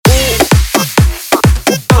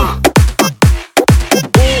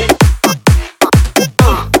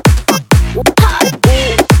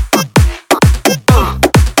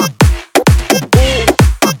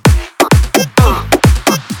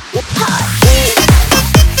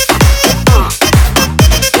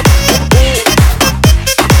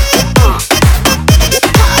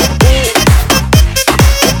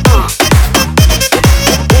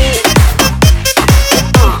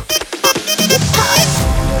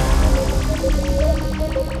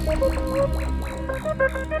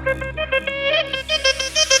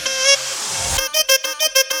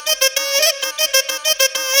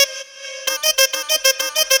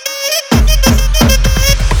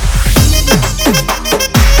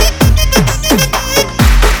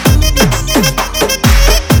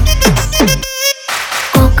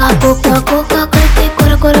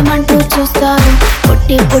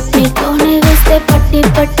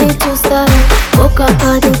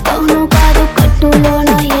అవును కాదు కట్టులోన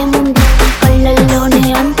ఏముంది కళ్ళల్లోనే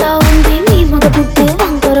అంతా ఉంది నీ మగ బుద్ధి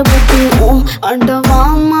వంకర బుద్ధి అంటవా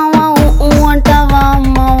అమ్మవా అంటవా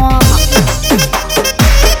అమ్మవా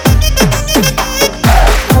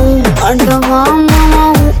అంటవా అమ్మవా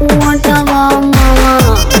అంటవా అమ్మవా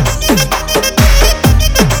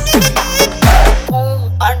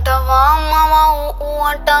అంటవా అమ్మవా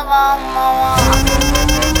అంటవా అమ్మవా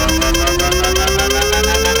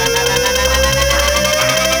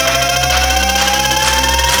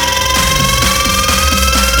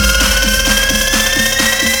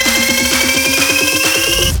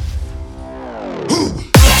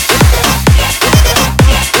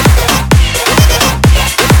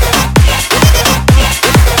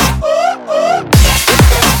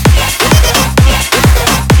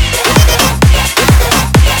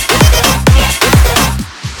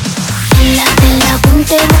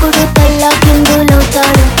గుంటే ఒకడు తల్ల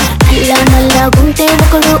కిందులవుతాడు నల్ల నల్లగుంటే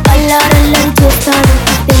ఒకడు అల్లారల్లరి చేస్తాడు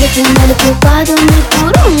తెలుపు నలుపు కాదు మీకు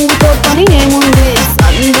రంగుతో పని ఏముంది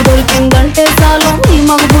సందు దొరికిందంటే చాలు నీ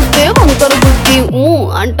మగ బుద్ధే వంకర బుద్ధి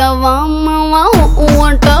అంటవా అమ్మవా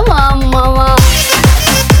అంటవా అమ్మవా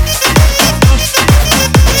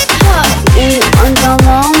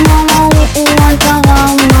అంటవా అమ్మవా అంటవా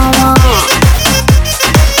అమ్మవా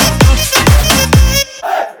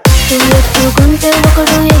ఎత్తుకుంటే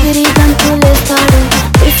ఒకడు ఎగిరి గంతులేస్తాడు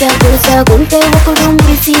కురుసాగుంటే ఒకడు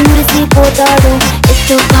మురిసిపోతాడు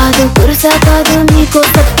ఎత్తు కాదు కురుసా కాదు నీకో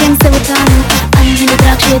సత్యం చెబుతాను అంజలి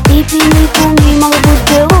ద్రాక్ష తీపి నీకు నీ మగ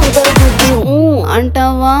బుద్ధి వంకర బుద్ధి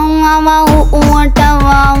అంటవా మావా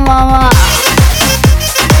అంటవా మావా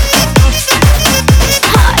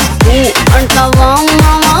అంటవా